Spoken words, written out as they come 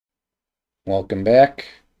Welcome back.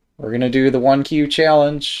 We're going to do the 1Q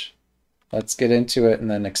challenge. Let's get into it and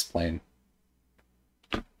then explain.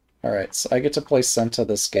 Alright, so I get to play Senta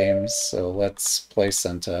this game, so let's play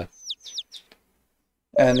Senta.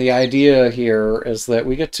 And the idea here is that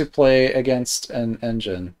we get to play against an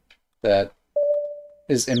engine that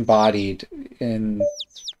is embodied in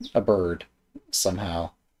a bird somehow.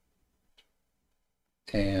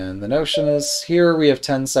 And the notion is here we have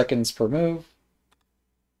 10 seconds per move.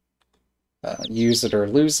 Use it or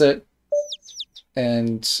lose it.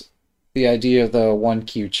 And the idea of the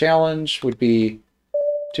 1Q challenge would be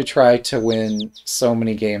to try to win so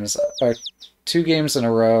many games, or 2 games in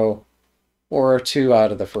a row, or 2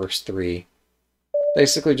 out of the first 3.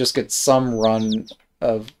 Basically just get some run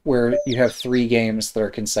of where you have 3 games that are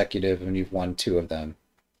consecutive and you've won 2 of them.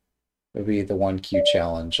 It would be the 1Q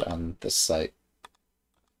challenge on this site.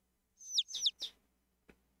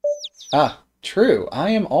 Ah, true.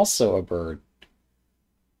 I am also a bird.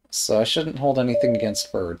 So I shouldn't hold anything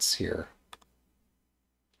against birds here.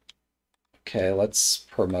 Okay, let's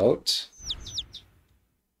promote.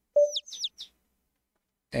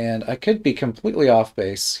 And I could be completely off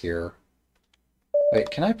base here.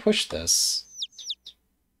 Wait, can I push this?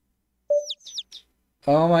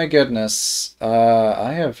 Oh my goodness.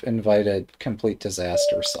 I have invited complete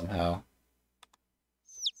disaster somehow.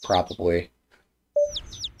 Probably.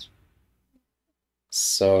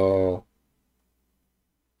 So...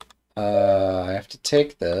 I have to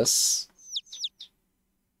take this.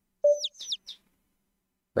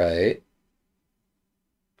 Right.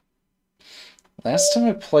 Last time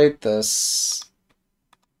I played this...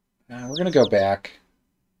 we're gonna go back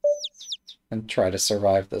and try to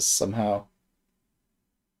survive this somehow.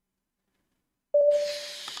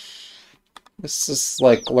 This is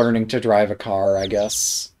like learning to drive a car, I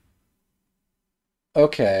guess.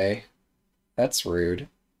 Okay. That's rude.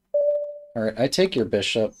 Alright, I take your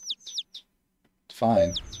bishop.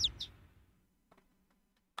 Fine.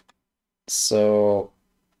 So,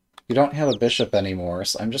 you don't have a bishop anymore,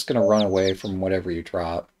 so I'm just going to run away from whatever you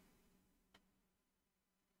drop.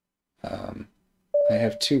 I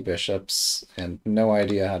have 2 bishops and no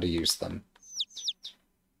idea how to use them.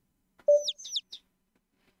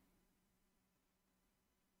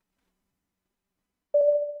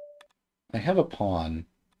 I have a pawn.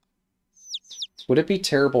 Would it be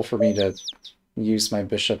terrible for me to use my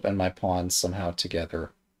bishop and my pawn somehow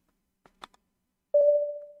together?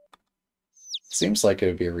 Seems like it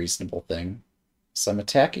would be a reasonable thing. So I'm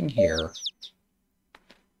attacking here.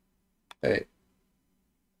 Wait.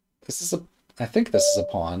 This is a... I think this is a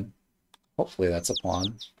pawn. Hopefully that's a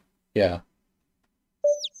pawn. Yeah.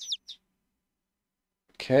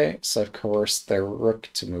 Okay, so I've coerced their rook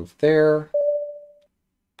to move there.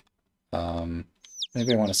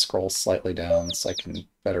 Maybe I want to scroll slightly down so I can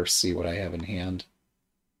better see what I have in hand.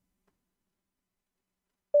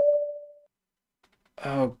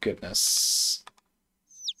 Oh, goodness.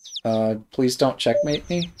 Please don't checkmate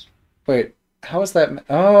me. Wait, how is that?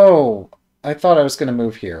 Oh, I thought I was going to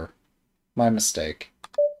move here. My mistake.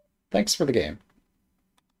 Thanks for the game.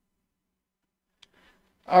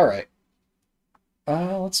 Alright.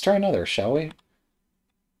 Let's try another, shall we?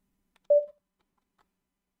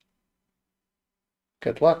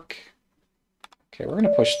 Good luck. Okay, we're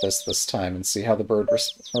gonna push this time and see how the bird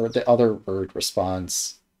or the other bird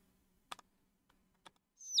responds.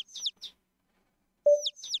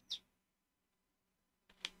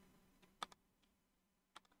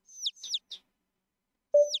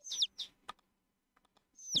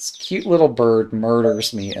 This cute little bird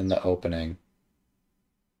murders me in the opening.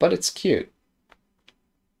 But it's cute.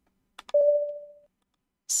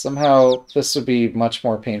 Somehow, this would be much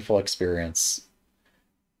more painful experience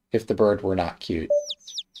if the bird were not cute.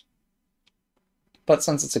 But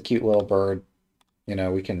since it's a cute little bird, you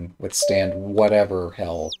know, we can withstand whatever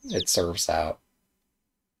hell it serves out.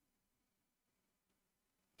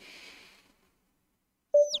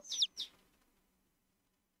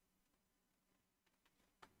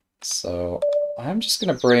 So I'm just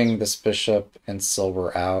going to bring this bishop and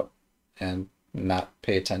silver out and not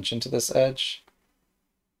pay attention to this edge.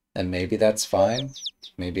 And maybe that's fine.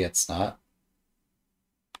 Maybe it's not.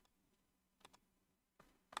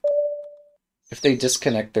 If they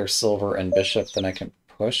disconnect their silver and bishop, then I can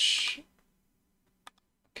push.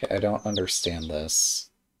 Okay, I don't understand this.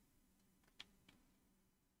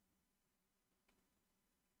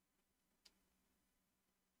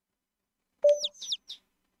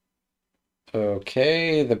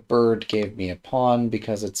 Okay, the bird gave me a pawn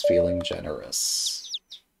because it's feeling generous.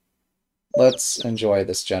 Let's enjoy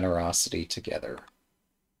this generosity together.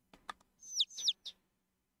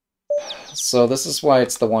 So this is why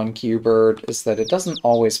it's the 1Q bird, is that it doesn't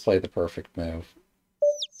always play the perfect move.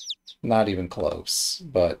 Not even close,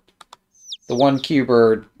 but the 1Q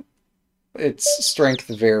bird, its strength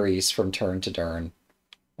varies from turn to turn.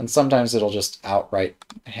 And sometimes it'll just outright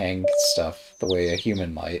hang stuff the way a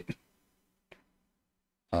human might.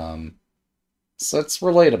 So it's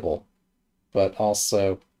relatable, but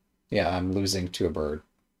also, yeah, I'm losing to a bird.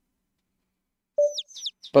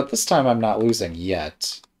 But this time I'm not losing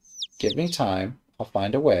yet. Give me time, I'll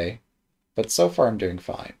find a way, but so far I'm doing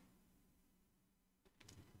fine.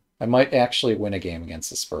 I might actually win a game against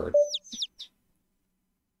this bird.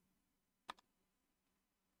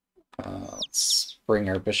 Let's bring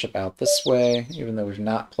our bishop out this way, even though we've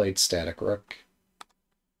not played static rook.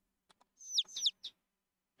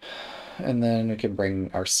 And then we can bring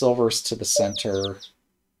our silvers to the center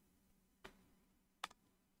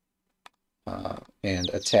and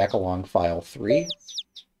attack along file 3.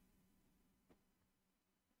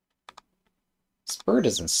 This bird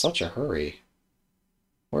is in such a hurry.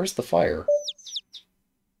 Where's the fire?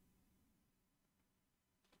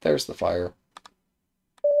 There's the fire.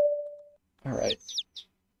 Alright.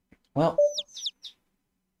 Well.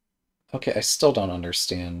 Okay, I still don't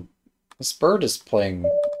understand. This bird is playing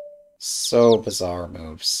so bizarre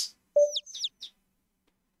moves.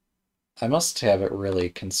 I must have it really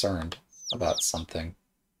concerned about something.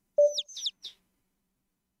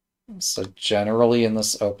 So generally in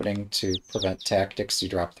this opening, to prevent tactics, you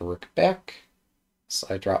drop the rook back. So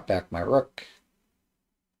I drop back my rook.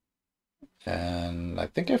 And I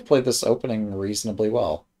think I've played this opening reasonably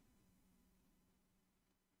well.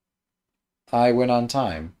 I win on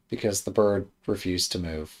time, because the bird refused to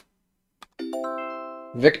move.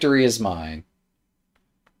 Victory is mine.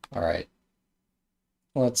 Alright.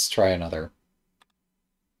 Let's try another.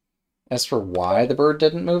 As for why the bird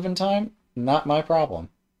didn't move in time, not my problem.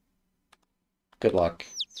 Good luck.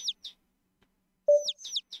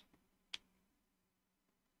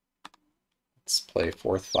 Let's play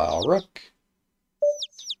 4th file rook.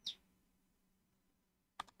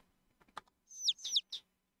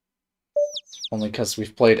 Only because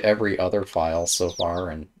we've played every other file so far,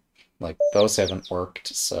 and like those haven't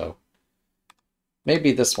worked, so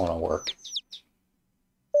maybe this one will work.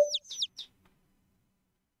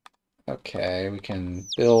 Okay, we can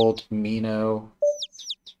build Mino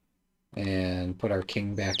and put our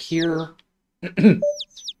king back here,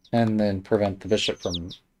 and then prevent the bishop from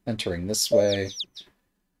entering this way.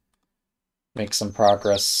 Make some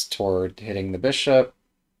progress toward hitting the bishop.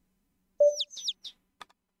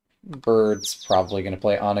 Bird's probably going to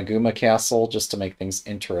play Oniguma Castle just to make things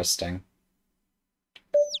interesting.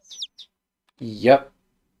 Yep,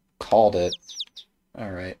 called it.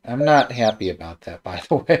 Alright, I'm not happy about that, by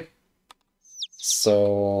the way.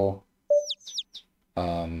 So,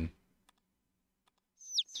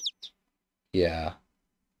 yeah.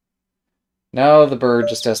 Now the bird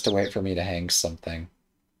just has to wait for me to hang something.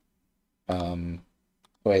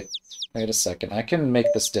 Wait a second. I can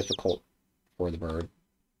make this difficult for the bird.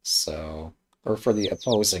 So, or for the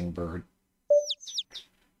opposing bird.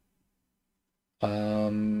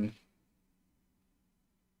 I'm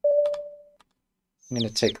going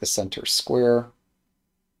to take the center square.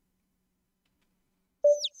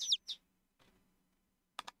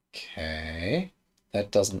 Okay, that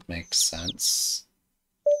doesn't make sense.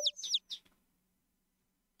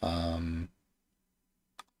 I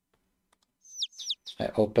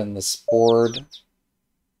open this board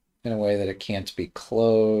in a way that it can't be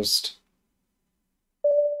closed.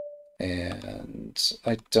 And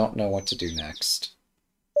I don't know what to do next.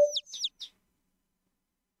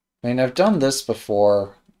 I mean, I've done this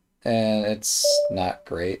before, and it's not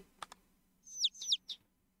great.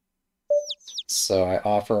 So I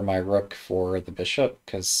offer my rook for the bishop,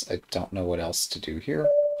 because I don't know what else to do here.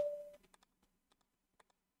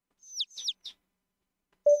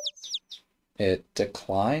 It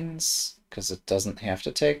declines, because it doesn't have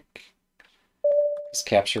to take. Because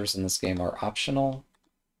captures in this game are optional.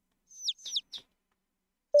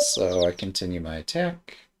 So I continue my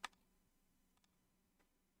attack.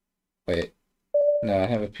 Wait. No, I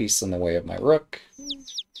have a piece in the way of my rook.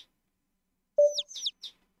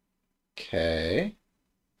 Okay.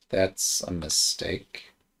 That's a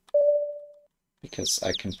mistake. Because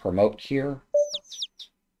I can promote here.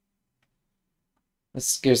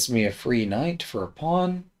 This gives me a free knight for a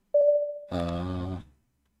pawn.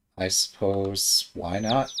 I suppose, why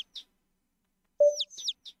not?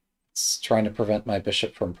 It's trying to prevent my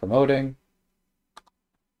bishop from promoting.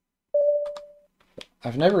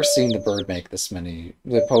 I've never seen the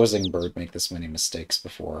opposing bird make this many mistakes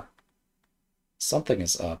before. Something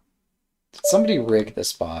is up. Did somebody rig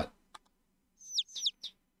this bot?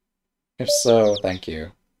 If so, thank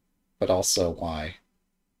you. But also, why?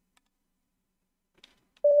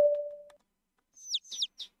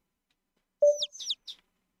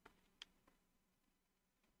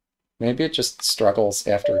 Maybe it just struggles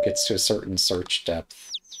after it gets to a certain search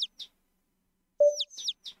depth.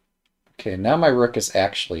 Okay, now my rook is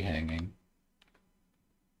actually hanging.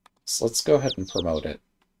 So let's go ahead and promote it.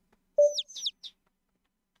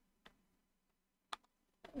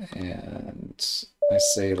 And I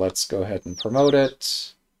say let's go ahead and promote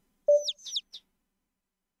it.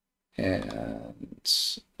 And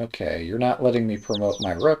okay, you're not letting me promote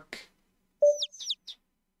my rook.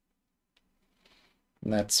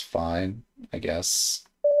 And that's fine, I guess.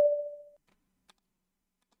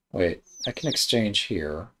 Wait, I can exchange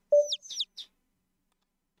here.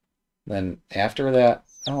 Then after that,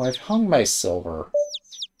 oh, I've hung my silver.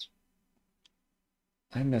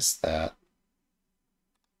 I missed that.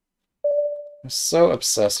 I'm so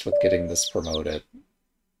obsessed with getting this promoted.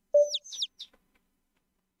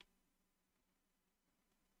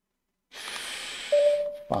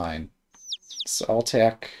 Fine. So I'll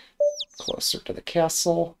tack closer to the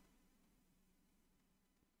castle.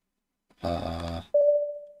 I'll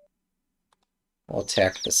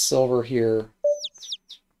attack the silver here.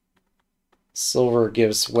 Silver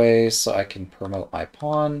gives way so I can promote my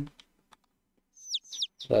pawn,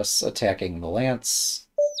 thus attacking the lance.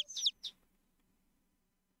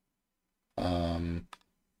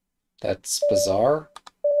 That's bizarre.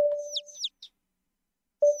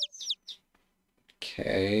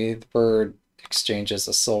 Okay, the bird exchanges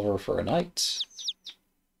a silver for a knight.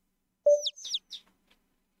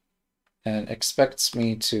 And expects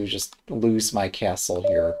me to just lose my castle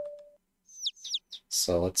here.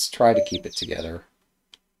 So let's try to keep it together.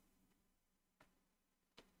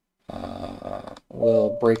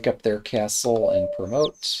 We'll break up their castle and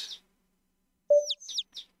promote.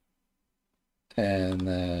 And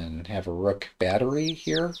then have a rook battery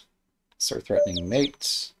here. Start threatening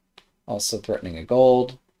mate. Also threatening a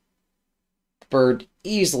gold. The bird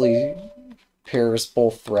easily pairs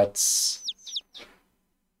both threats,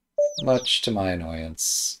 much to my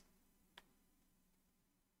annoyance.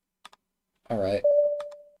 Alright.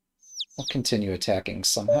 We'll continue attacking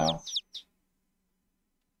somehow.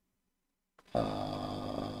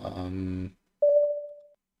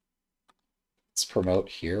 Let's promote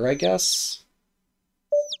here, I guess.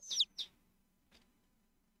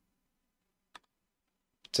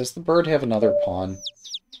 Does the bird have another pawn?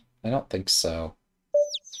 I don't think so.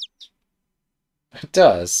 It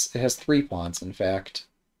does. It has 3 pawns, in fact.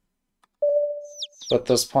 But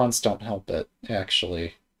those pawns don't help it,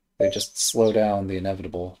 actually. They just slow down the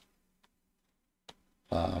inevitable.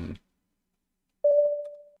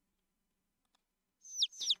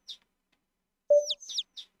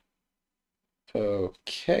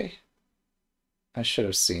 Okay. I should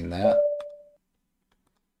have seen that.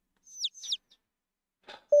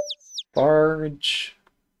 Barge.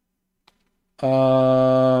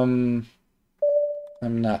 I'm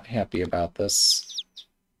not happy about this.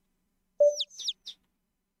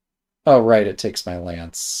 Oh, right, it takes my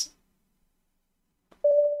lance.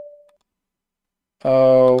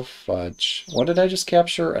 Oh, fudge. What did I just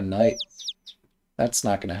capture? A knight? That's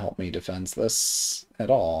not going to help me defend this at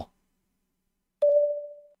all.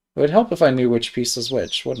 It would help if I knew which piece is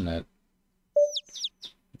which, wouldn't it?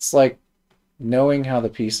 It's like knowing how the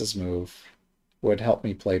pieces move would help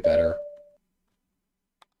me play better.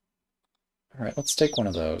 Alright, let's take one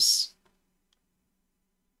of those.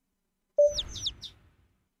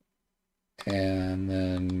 And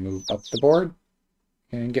then move up the board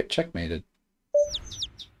and get checkmated.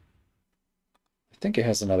 I think it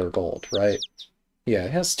has another gold, right? Yeah,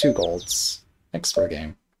 it has 2 golds. Thanks for a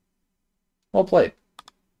game. Well played.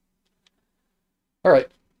 Alright.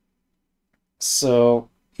 So,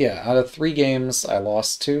 yeah, out of 3 games, I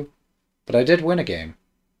lost 2, but I did win a game.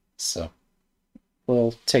 So,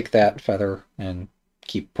 we'll take that feather and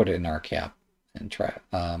put it in our cap and try it.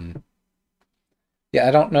 Yeah,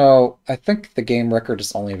 I don't know. I think the game record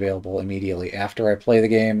is only available immediately after I play the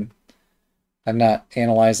game. I'm not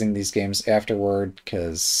analyzing these games afterward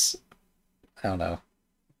because, I don't know.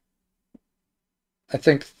 I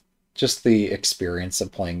think just the experience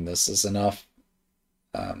of playing this is enough.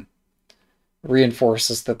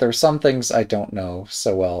 Reinforces that there are some things I don't know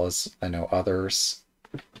so well as I know others.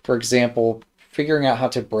 For example, figuring out how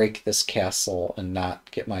to break this castle and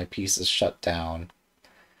not get my pieces shut down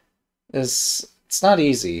it's not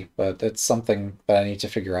easy, but it's something that I need to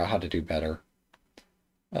figure out how to do better.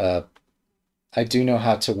 I do know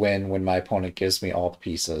how to win when my opponent gives me all the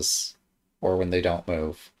pieces, or when they don't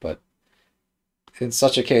move, but in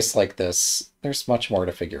such a case like this, there's much more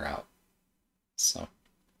to figure out. So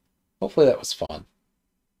hopefully that was fun.